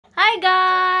Hi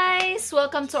guys!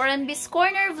 Welcome to R&B's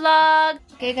Corner vlog.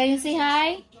 Okay, can you say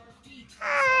hi?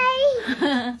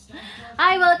 Hi!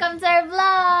 Hi, welcome to our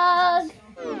vlog!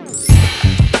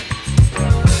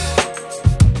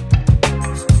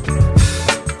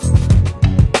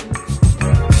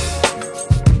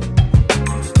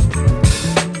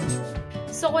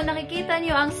 So kung nakikita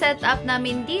nyo ang setup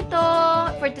namin dito,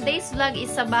 for today's vlog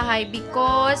is sa bahay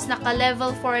because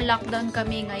naka-level 4 lockdown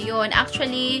kami ngayon.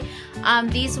 Actually,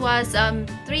 this was 3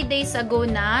 days ago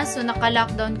na, so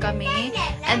naka-lockdown kami.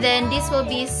 And then this will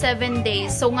be 7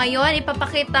 days. So ngayon,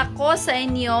 ipapakita ko sa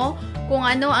inyo kung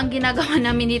ano ang ginagawa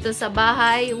namin dito sa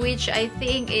bahay, which I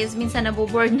think is minsan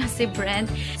naboboard na si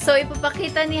Brent. So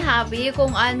ipapakita ni Habi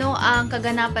kung ano ang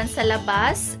kaganapan sa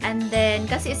labas. And then,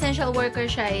 kasi essential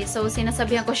worker siya so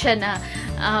sinasabihan ko siya na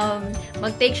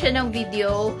mag-take siya ng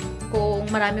video kung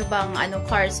marami bang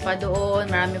cars pa doon,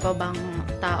 marami pa bang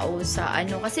tao sa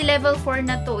kasi level 4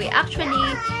 na to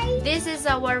Actually, this is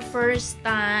our first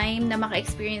time na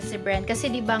maka-experience si Brent kasi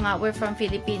di ba nga we're from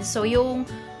Philippines. So yung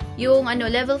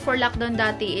level 4 lockdown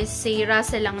dati is si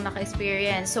Russell lang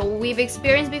naka-experience. So we've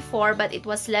experienced before but it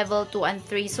was level 2 and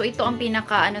 3. So ito ang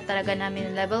pinaka talaga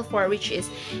namin level 4, which is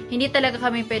hindi talaga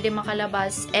kami pwede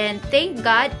makalabas. And thank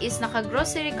God is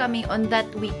naka-grocery kami on that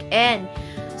weekend.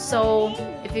 So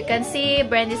if you can see,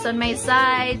 Brent is on my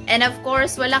side. And of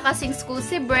course, wala kasing school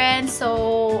si Brent.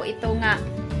 So ito nga.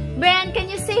 Brent, can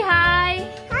you say hi?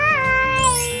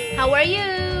 Hi! How are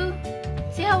you?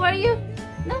 Say how are you?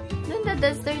 No,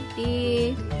 that's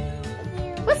dirty.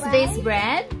 What's this,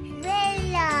 Brent?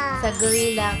 Gorilla. It's a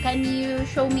gorilla. Can you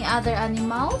show me other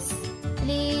animals,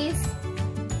 please?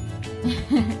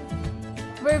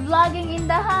 We're vlogging in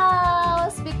the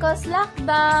house because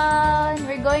lockdown.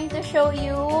 We're going to show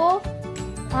you,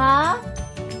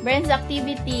 Brent's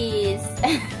activities.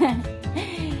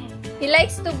 He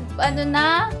likes to,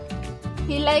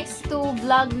 He likes to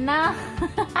vlog na.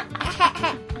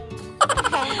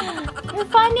 You're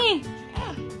funny.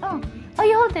 Oh,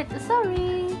 you hold it.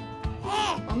 Sorry.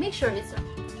 Oh, make sure it's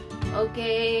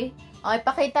okay. Oh,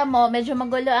 ipakita mo. Medyo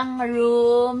magulo ang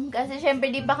room. Kasi syempre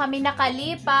di pa kami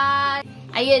nakalipat.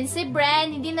 Ayun, si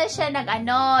Brent, hindi na siya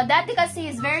Dati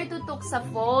kasi he's very tutok sa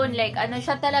phone. Like,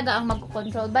 siya talaga ang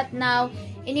mag-control. But now,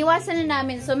 iniwasan na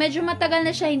namin. So, medyo matagal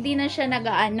na siya. Hindi na siya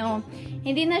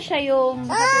hindi na siya yung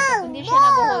hindi siya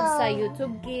nag-hold sa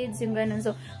YouTube Kids, yung ganun.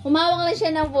 So, humawak na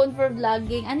siya ng phone for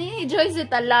vlogging. He enjoys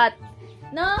it a lot.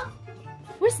 No?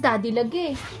 Where's Daddy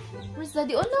lagi? Where's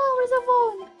Daddy? Oh no, where's the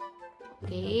phone?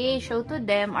 Okay, show to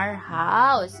them our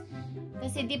house.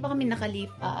 Kasi di pa kami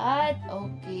nakalipat.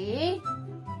 Okay.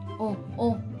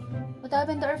 Oh. What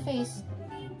happened to our face?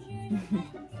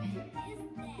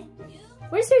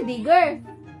 Where's your digger?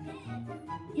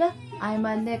 La, I'm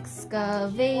an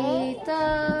excavator.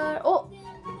 Oh,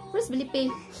 where's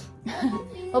Blippi?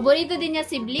 Paborito din niya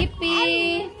si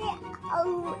Blippi.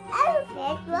 Oh,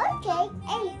 elephant. Okay.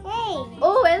 Hey.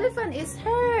 Oh, elephant is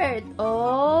hurt.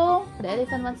 Oh, the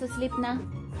elephant wants to sleep na.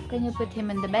 Can you put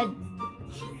him in the bed?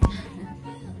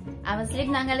 I'm asleep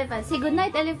na ang elephant. Say good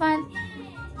night, elephant.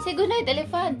 Say good night,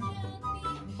 elephant.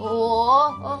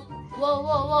 Oh.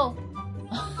 Whoa.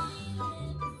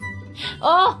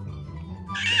 Oh.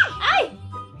 Ay!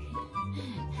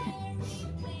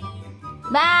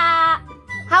 Ba!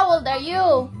 How old are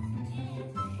you?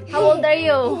 How old are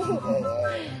you?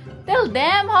 Tell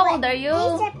them, how old are you?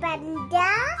 It's a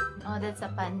panda. Oh, that's a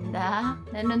panda.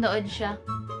 Nanonood siya.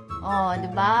 Oh,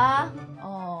 diba?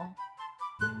 Oh.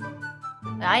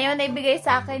 Ayaw na ibigay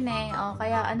sa akin Oh,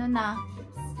 kaya na.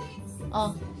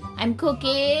 Oh, I'm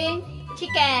cooking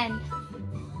chicken.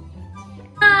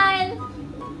 Smile!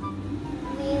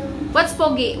 What's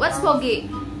Pogi? What's Pogi?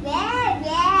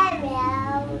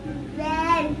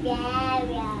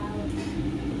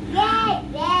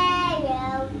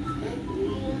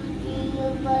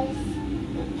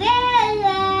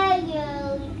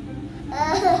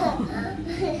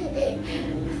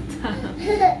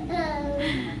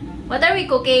 What are we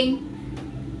cooking?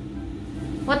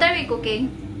 What are we cooking?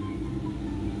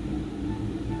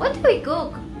 What do we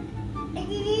cook?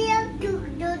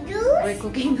 We're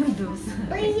cooking noodles.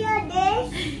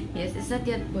 Yes, it's not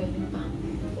yet boiling pa.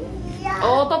 Yeah.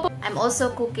 Oh, Papa. I'm also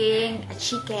cooking a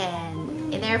chicken.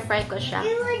 In-air fry ko siya.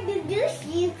 You want noodles?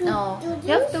 No,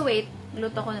 you have to wait.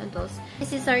 Luto ko noodles.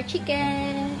 This is our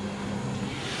chicken.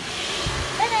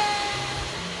 Ta-da!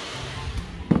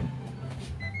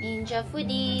 Ninja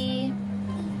foodie.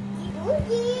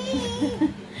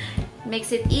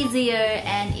 Makes it easier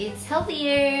and it's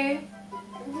healthier.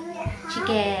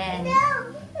 Chicken.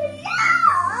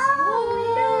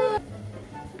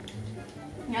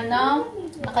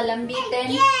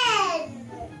 Nakalambitin.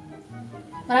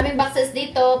 Maraming boxes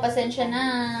dito. Pasensya na.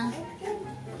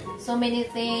 So many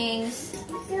things.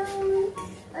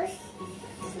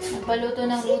 Nagpaluto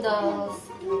ng noodles.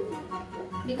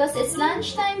 Because it's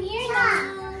lunchtime here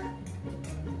now.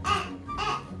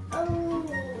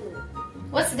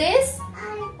 What's this?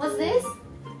 What's this?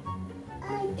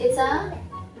 It's a...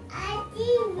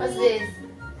 What's this?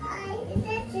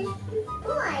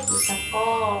 It's a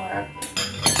fork.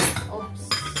 Oops.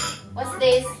 What's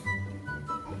this?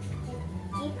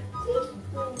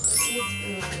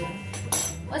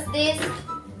 What's this?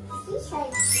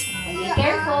 Be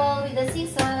careful with the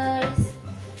scissors.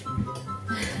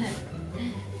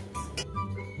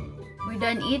 We're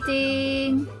done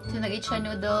eating. So nag-eat siya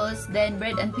noodles, then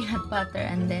bread and peanut butter,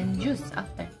 and then juice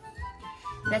after.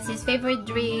 That's his favorite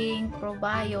drink,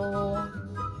 Probio.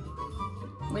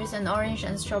 There's an orange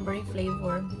and strawberry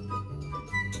flavor.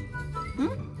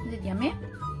 Is it yummy?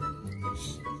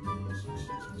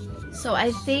 So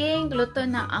I think luto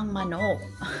na ang manok.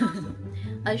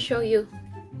 I'll show you.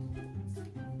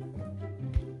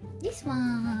 This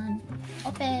one.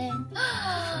 Open.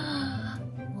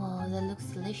 Wow, that looks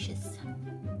delicious.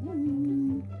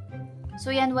 So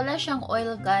yan, wala siyang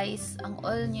oil guys. Ang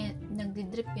oil niya,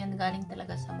 nagdidrip yan galing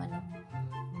talaga sa manok.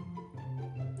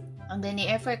 And then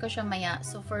i-air fry ko siya maya.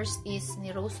 So first is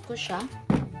ni-roast ko siya.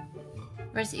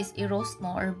 First is i-roast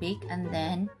mo or bake, and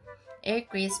then air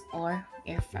crisp or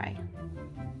air fry.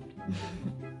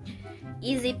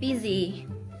 Easy peasy.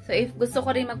 So if gusto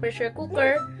ko rin mag-pressure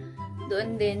cooker,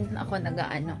 doon din ako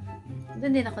nag-aano.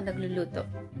 Doon din ako nagluluto.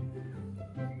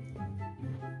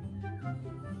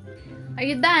 Are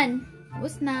you done?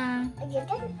 Ubus na. Are you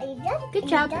done? Are you done? Good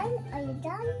job. Are you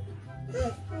done?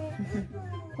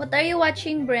 What are you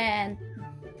watching, Brent?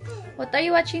 What are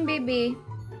you watching, baby?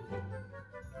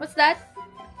 What's that?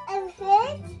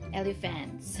 Elephant.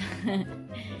 Elephants.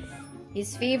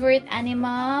 His favorite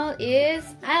animal is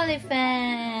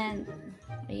elephant.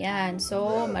 Ayan.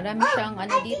 So, marami siyang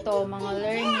ano dito, mga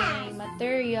learning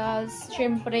materials.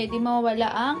 Siyempre, di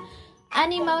mawala ang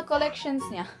animal collections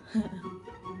niya.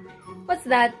 What's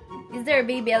that? Is there a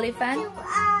baby elephant?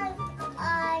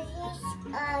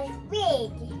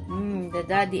 Big. The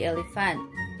daddy elephant.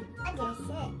 I guess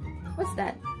it. What's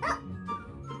that?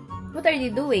 What are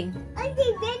you doing? I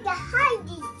think they're the hide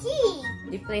and seek.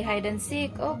 You play hide and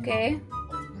seek? Okay.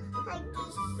 Hide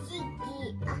and seek.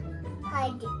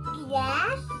 Hide the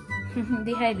grass.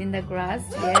 They hide in the grass,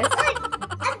 yes.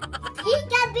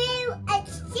 Peekaboo, I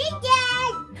see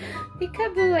that.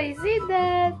 Peekaboo, I see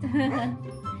that.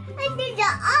 And there's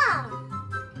an arm.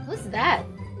 Who's that?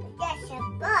 That's a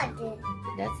bird.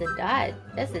 That's a dad.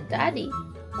 That's a daddy.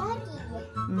 Daddy.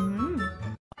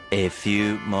 A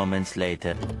few moments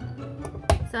later.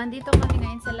 So, andito kami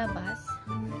ngayon sa labas.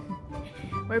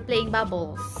 We're playing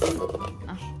bubbles.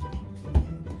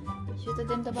 Shoot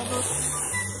them the bubbles.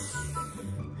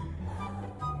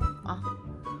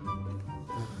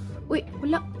 Uy,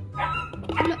 wala.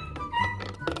 Wala.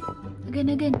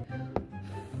 Again.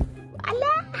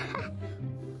 Ala!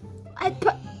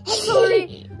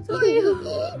 Sorry.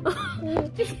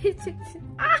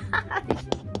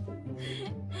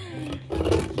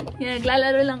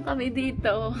 Naglalaro lang kami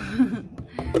dito.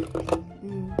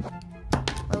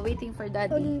 We're waiting for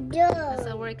daddy.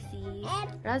 Nasa work si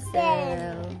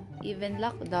Russell. Even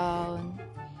lockdown.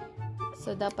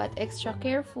 So, dapat extra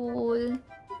careful.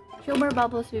 Show more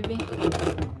bubbles, baby.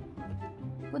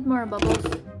 Put more bubbles.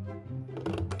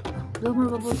 Blow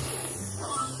more bubbles.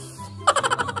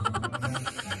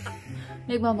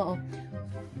 Nagmama, oh.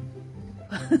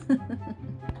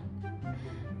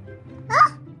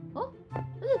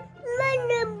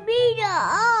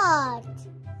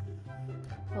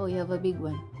 Oh, you have a big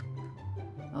one.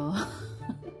 Oh.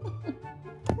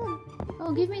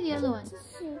 Oh, give me the other one.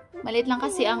 Maliit lang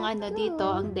kasi ang ano dito,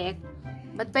 ang deck.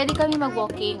 But pwede kami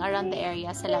mag-walking around the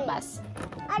area sa labas.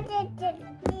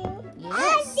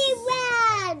 Yes.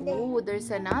 Oh,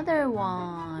 there's another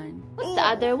one. What's the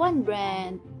other one,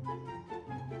 Brent?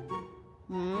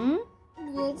 Huh?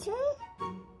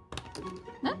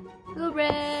 Go,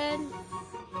 Brent.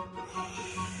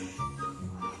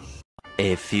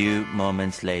 A few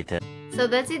moments later. So,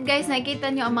 that's it guys.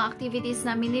 Nakita nyo ang mga activities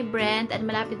namin ni Brent at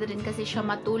malapit na rin kasi siya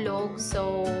matulog.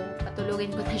 So,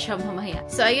 patulogin ko na siya mamaya.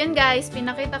 So, ayun guys.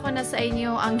 Pinakita ko na sa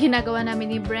inyo ang ginagawa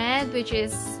namin ni Brent, which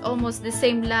is almost the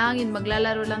same lang. Yun,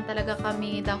 maglalaro lang talaga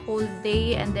kami the whole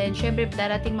day. And then, syempre,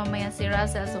 darating mamaya si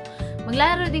Russell. So,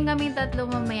 maglalaro din kami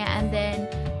tatlo mamaya. And then,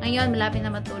 ngayon, malapit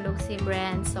na matulog si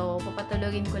Brent. So,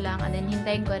 papatulogin ko lang. And then,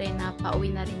 hintayin ko rin na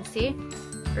pauwi na rin si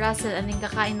Russell, and then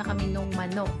kakain na kami nung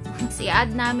manok. So,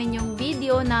 i-add namin yung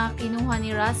video na kinuha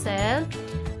ni Russell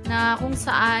na kung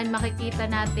saan makikita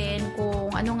natin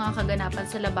kung ano nga kaganapan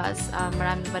sa labas.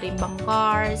 Marami pa rin bang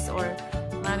cars or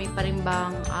marami pa rin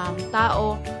bang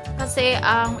tao. Kasi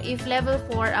if level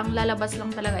 4, ang lalabas lang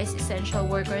talaga is essential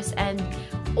workers and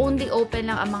only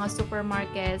open lang ang mga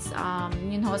supermarkets,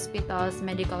 yung hospitals,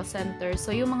 medical centers.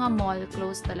 So, yung mga mall,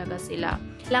 closed talaga sila.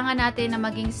 Kailangan natin na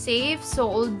maging safe.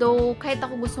 So, although, kahit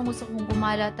ako gusto kong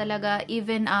gumala talaga,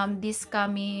 even this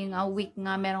coming week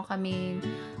nga, meron kaming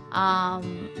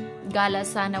gala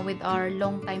sana with our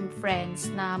long-time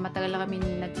friends na matagal na kami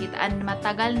nagkita.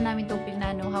 Matagal na namin itong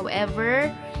pinano.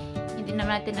 However, hindi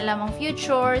naman natin alam ang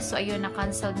future. So, ayun,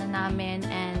 na-cancel na namin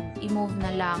and i-move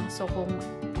na lang. So, kung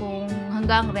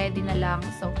hanggang ready na lang.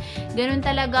 So, ganun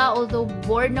talaga. Although,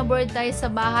 bored na bored tayo sa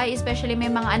bahay, especially may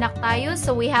mga anak tayo.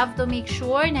 So, we have to make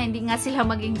sure na hindi nga sila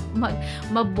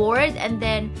ma-bored. And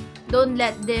then, don't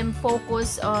let them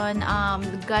focus on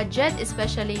gadget,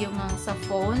 especially yung sa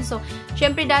phone. So,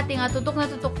 syempre dati nga, tutok na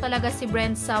tutok talaga si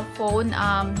Brent sa phone.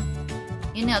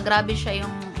 Yun nga, grabe siya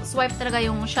yung swipe talaga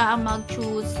yung siya ang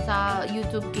mag-choose sa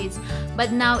YouTube Kids.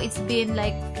 But now, it's been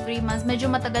like 3 months. Medyo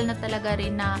matagal na talaga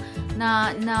rin na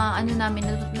ano namin,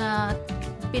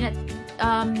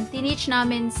 teach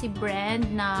namin si Brent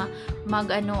na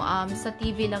sa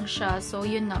TV lang siya. So,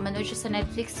 yun nga, manood siya sa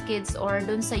Netflix Kids or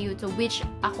dun sa YouTube, which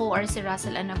ako or si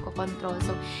Russell ang nagko-control.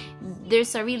 So,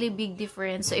 there's a really big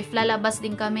difference. So, if lalabas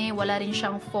din kami, wala rin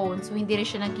siyang phone. So, hindi rin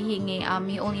siya naghihingi.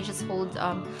 He only just holds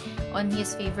on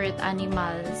his favorite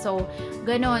animal. So,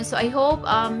 ganon. So, I hope,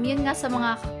 yun nga sa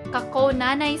mga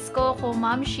kako-nanays ko,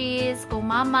 ko-mamshis,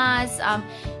 ko-mamas,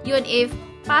 yun, if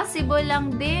possible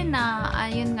lang din na,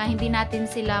 yun nga, hindi natin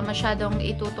sila masyadong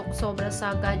itutok sobra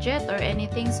sa gadget or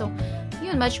anything. So,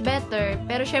 yun, much better.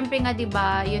 Pero, syempre nga,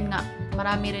 diba, yun nga,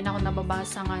 marami rin ako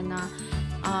nababasa nga na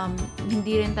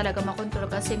hindi rin talaga makontrol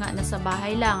kasi nga nasa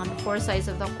bahay lang, 4 sides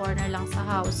of the corner lang sa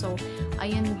house. So,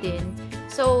 ayun din.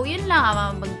 So, yun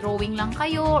lang, mag-drawing lang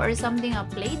kayo or something, a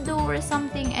play-doh or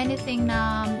something, anything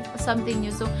na something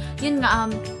new. So, yun nga,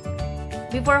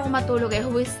 before ako matulog, I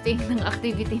always think ng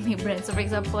activity ni Brent. So, for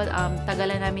example,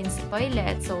 tagalan namin sa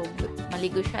toilet. So,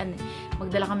 maligo siya.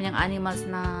 Magdala kami ng animals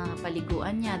na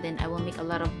paliguan niya. Then, I will make a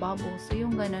lot of bubbles. So,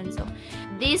 yung ganun. So,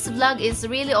 this vlog is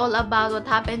really all about what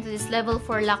happened to this level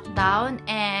 4 lockdown.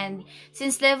 And,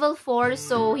 since level 4,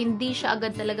 so, hindi siya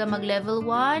agad talaga mag-level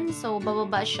 1. So,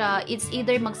 bababa siya. It's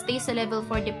either magstay sa level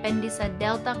 4, depende sa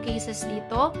Delta cases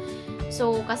dito.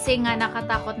 So, kasi nga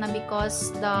nakatakot na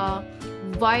because the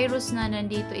virus na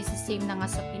nandito is the same na nga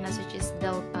sa Pinas, which is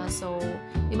Delta. So,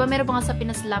 diba meron pa nga sa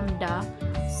Pinas Lambda.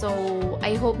 So,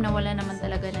 I hope na wala naman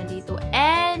talaga na dito.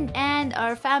 And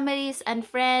our families and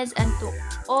friends and to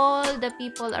all the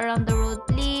people around the world,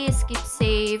 please keep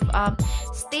safe.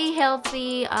 Stay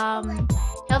healthy.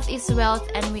 Health is wealth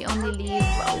and we only live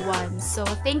once. So,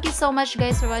 thank you so much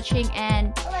guys for watching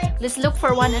and let's look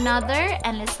for one another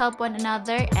and let's help one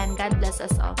another and God bless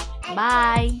us all.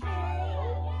 Bye!